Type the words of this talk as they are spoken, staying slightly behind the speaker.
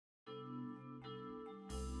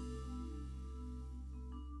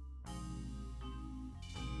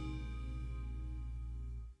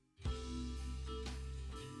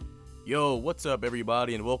Yo, what's up,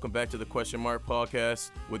 everybody, and welcome back to the Question Mark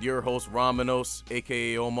Podcast with your host, Ramanos,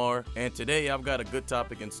 aka Omar. And today I've got a good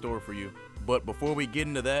topic in store for you. But before we get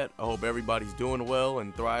into that, I hope everybody's doing well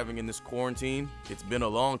and thriving in this quarantine. It's been a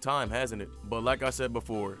long time, hasn't it? But like I said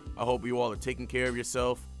before, I hope you all are taking care of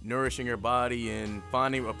yourself, nourishing your body, and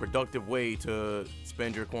finding a productive way to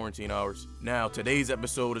spend your quarantine hours. Now, today's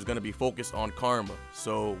episode is going to be focused on karma.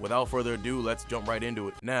 So without further ado, let's jump right into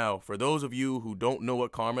it. Now, for those of you who don't know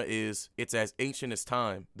what karma is, it's as ancient as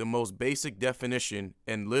time. The most basic definition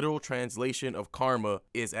and literal translation of karma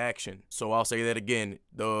is action. So I'll say that again.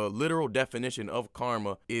 The literal definition of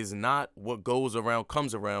karma is not what goes around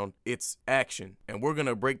comes around, it's action. And we're going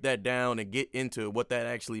to break that down and get into what that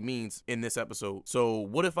actually means in this episode. So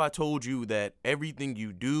what if I told you that everything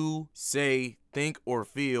you do, say, think, or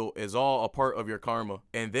feel is all a part of your karma?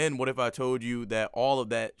 And then what if I told you that all of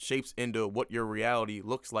that shapes into what your reality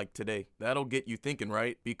looks like today? That'll get you thinking,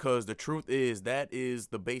 right? Because the truth is that is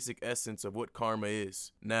the basic essence of what karma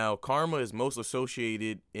is. Now, karma is most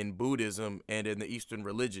associated in Buddhism and in the Eastern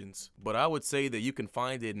religions, but I would say that you can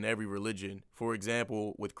find it in every religion. For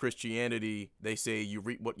example, with Christianity, they say you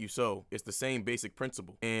reap what you sow. It's the same basic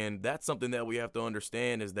principle. And that's something that we have to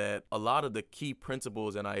understand, is that a lot of the key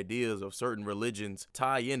principles and ideas of certain religions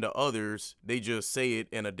tie into others, they just say it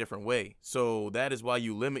in a different way. So that is why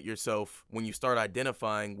you limit yourself when you start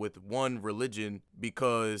identifying with one religion,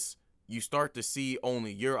 because you start to see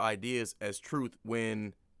only your ideas as truth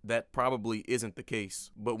when that probably isn't the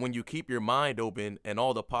case. But when you keep your mind open and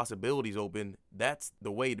all the possibilities open, that's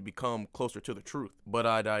the way to become closer to the truth. But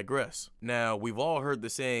I digress. Now, we've all heard the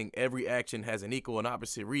saying, every action has an equal and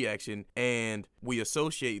opposite reaction, and we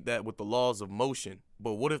associate that with the laws of motion.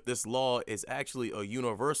 But what if this law is actually a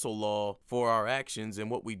universal law for our actions and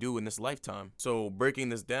what we do in this lifetime? So breaking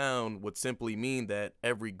this down would simply mean that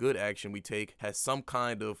every good action we take has some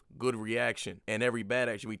kind of good reaction, and every bad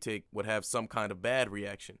action we take would have some kind of bad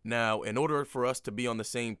reaction. Now, in order for us to be on the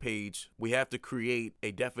same page, we have to create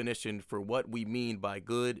a definition for what we mean by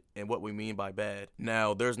good and what we mean by bad.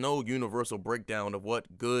 Now, there's no universal breakdown of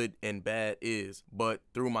what good and bad is, but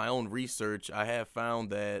through my own research, I have found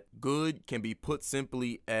that good can be put simply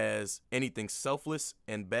as anything selfless,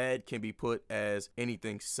 and bad can be put as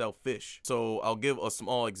anything selfish. So I'll give a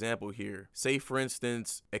small example here. Say, for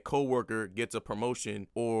instance, a coworker gets a promotion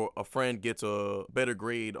or a friend gets a better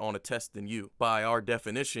grade on a test than you. By our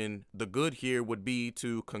definition, the good here would be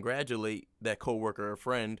to congratulate that coworker or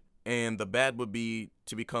friend, and the bad would be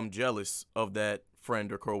to become jealous of that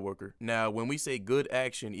friend or coworker. Now, when we say good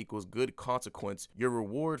action equals good consequence, your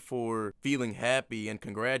reward for feeling happy and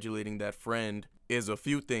congratulating that friend is a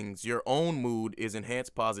few things. Your own mood is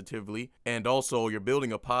enhanced positively, and also you're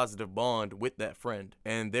building a positive bond with that friend.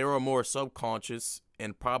 And there are more subconscious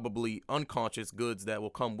and probably unconscious goods that will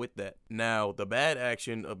come with that. Now, the bad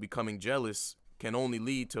action of becoming jealous can only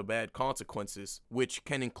lead to bad consequences, which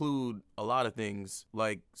can include a lot of things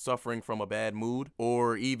like suffering from a bad mood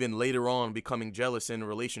or even later on becoming jealous in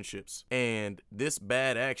relationships. And this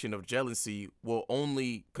bad action of jealousy will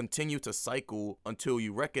only continue to cycle until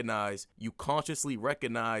you consciously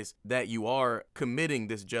recognize that you are committing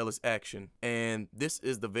this jealous action. And this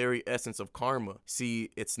is the very essence of karma. See,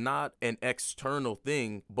 it's not an external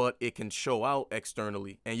thing, but it can show out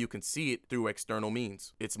externally, and you can see it through external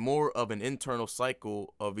means. It's more of an internal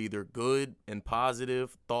cycle of either good and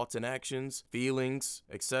positive thoughts and actions, feelings,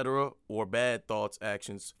 etc., or bad thoughts,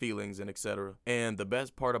 actions, feelings, and etc. And the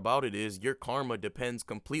best part about it is your karma depends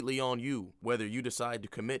completely on you, whether you decide to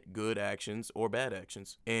commit good actions or bad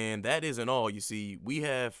actions. And that isn't all. You see, we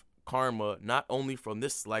have karma not only from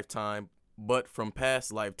this lifetime, but from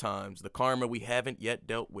past lifetimes, the karma we haven't yet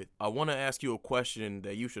dealt with. I want to ask you a question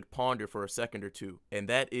that you should ponder for a second or two, and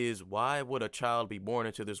that is, why would a child be born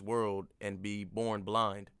into this world and be born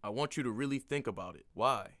blind? I want you to really think about it.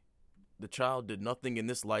 Why? The child did nothing in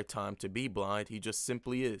this lifetime to be blind, he just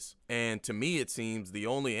simply is. And to me, it seems the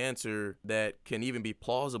only answer that can even be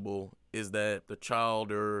plausible is that the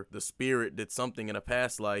child or the spirit did something in a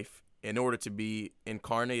past life in order to be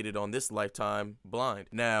incarnated on this lifetime blind.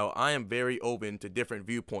 Now, I am very open to different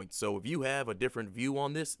viewpoints, so if you have a different view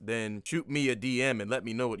on this, then shoot me a DM and let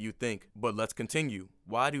me know what you think. But let's continue.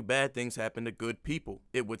 Why do bad things happen to good people?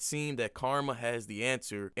 It would seem that karma has the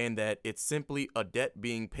answer, and that it's simply a debt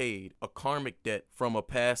being paid, a karmic debt from a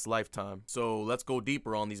past lifetime. So let's go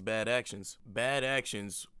deeper on these bad actions. Bad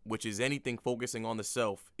actions, which is anything focusing on the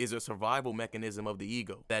self, is a survival mechanism of the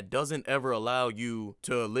ego that doesn't ever allow you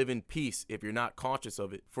to live in peace if you're not conscious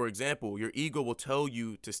of it. For example, your ego will tell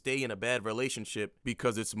you to stay in a bad relationship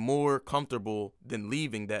because it's more comfortable than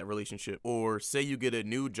leaving that relationship. Or say you get a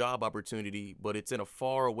new job opportunity, but it's in a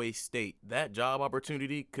faraway state. That job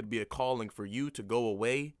opportunity could be a calling for you to go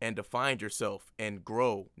away and to find yourself and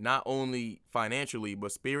grow, not only financially,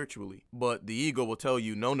 but spiritually. But the ego will tell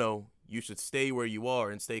you, no, you should stay where you are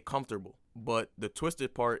and stay comfortable. But the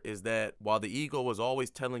twisted part is that while the ego is always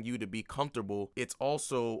telling you to be comfortable, it's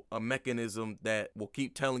also a mechanism that will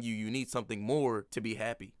keep telling you need something more to be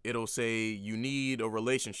happy. It'll say you need a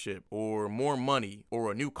relationship or more money or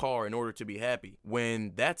a new car in order to be happy,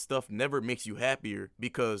 when that stuff never makes you happier,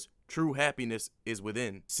 because true happiness is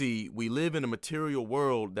within. See, we live in a material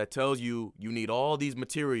world that tells you need all these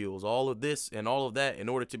materials, all of this and all of that in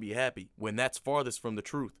order to be happy, when that's farthest from the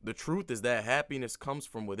truth. The truth is that happiness comes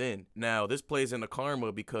from within. Now, this plays into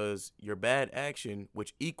karma because your bad action,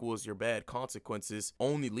 which equals your bad consequences,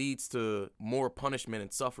 only leads to more punishment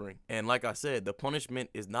and suffering. And like I said, the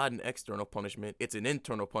punishment is not an external punishment, it's an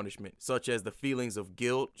internal punishment, such as the feelings of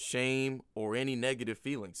guilt, shame, or any negative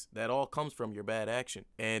feelings. That all comes from your bad action.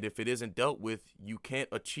 And if it isn't dealt with, you can't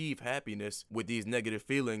achieve happiness with these negative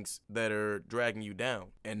feelings that are dragging you down.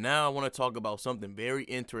 And now I want to talk about something very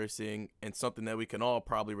interesting and something that we can all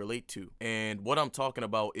probably relate to. And what I'm talking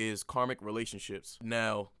about is karmic relationships.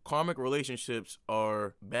 Now, karmic relationships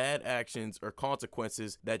are bad actions or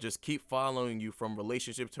consequences that just keep following you from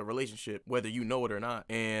relationship to relationship, whether you know it or not.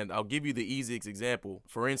 And I'll give you the easiest example.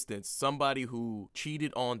 For instance, somebody who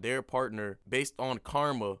cheated on their partner based on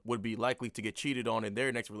karma would be likely to get cheated on in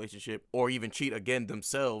their next relationship, or even cheat again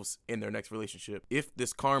themselves in their next relationship, if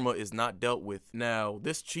this karma is not dealt with. Now,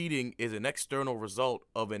 this cheating is an external result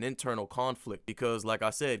of an internal conflict, because like I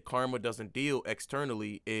said, karma doesn't deal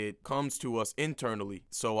externally, it comes to us internally.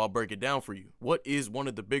 So I'll break it down for you. What is one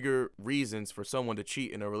of the bigger reasons for someone to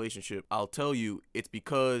cheat in a relationship? I'll tell you, it's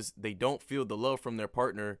because they don't feel the love from their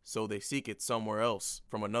partner, so they seek it somewhere else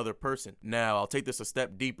from another person. Now, I'll take this a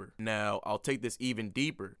step deeper.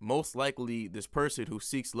 Most likely, this person who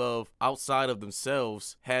seeks love outside of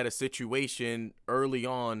themselves had a situation early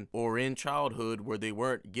on or in childhood where they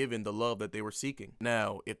weren't given the love that they were seeking.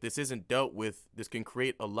 Now, if this isn't dealt with, this can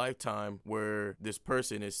create a lifetime where this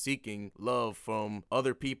person is seeking love from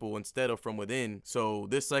other people instead of from within. So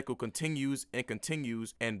this cycle continues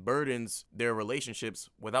and burdens their relationships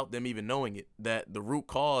without them even knowing it. That the root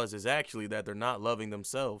cause is actually that they're not loving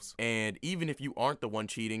themselves. And even if you aren't the one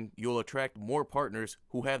cheating, you'll attract more partners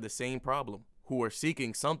who have the same problem, who are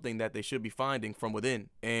seeking something that they should be finding from within.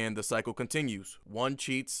 And the cycle continues. One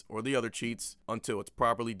cheats or the other cheats until it's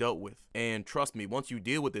properly dealt with. And trust me, once you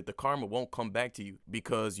deal with it, the karma won't come back to you,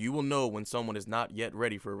 because you will know when someone is not yet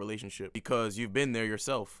ready for a relationship, because you've been there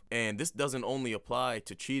yourself. And this doesn't only apply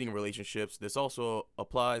to cheating relationships, this also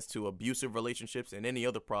applies to abusive relationships and any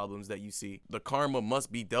other problems that you see. The karma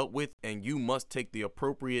must be dealt with, and you must take the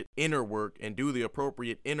appropriate inner work and do the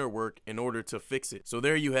appropriate inner work in order to fix it. So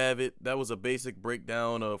there you have it. That was a basic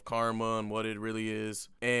breakdown of karma and what it really is.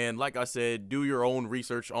 And like I said, do your own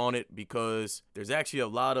research on it, because there's actually a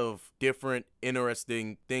lot of different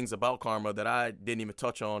interesting things about karma that I didn't even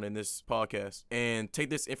touch on in this podcast. And take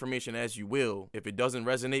this information as you will. If it doesn't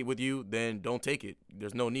resonate with you, then don't take it.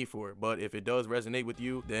 There's no need for it. But if it does resonate with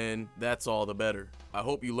you, then that's all the better. I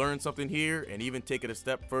hope you learned something here, and even take it a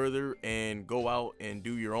step further and go out and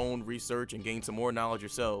do your own research and gain some more knowledge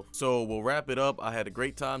yourself. So we'll wrap it up. I had a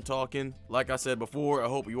great time talking. Like I said before, I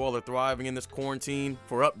hope you all are thriving in this quarantine.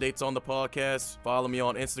 For updates on the podcast, follow me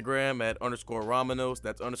on Instagram at _Ramanos.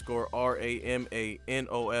 That's _RAMANOS.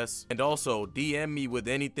 And also DM me with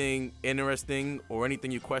anything interesting or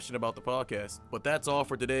anything you question about the podcast. But that's all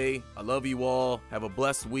for today. I love you all. Have a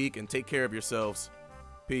blessed week and take care of yourselves.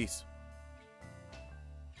 Peace.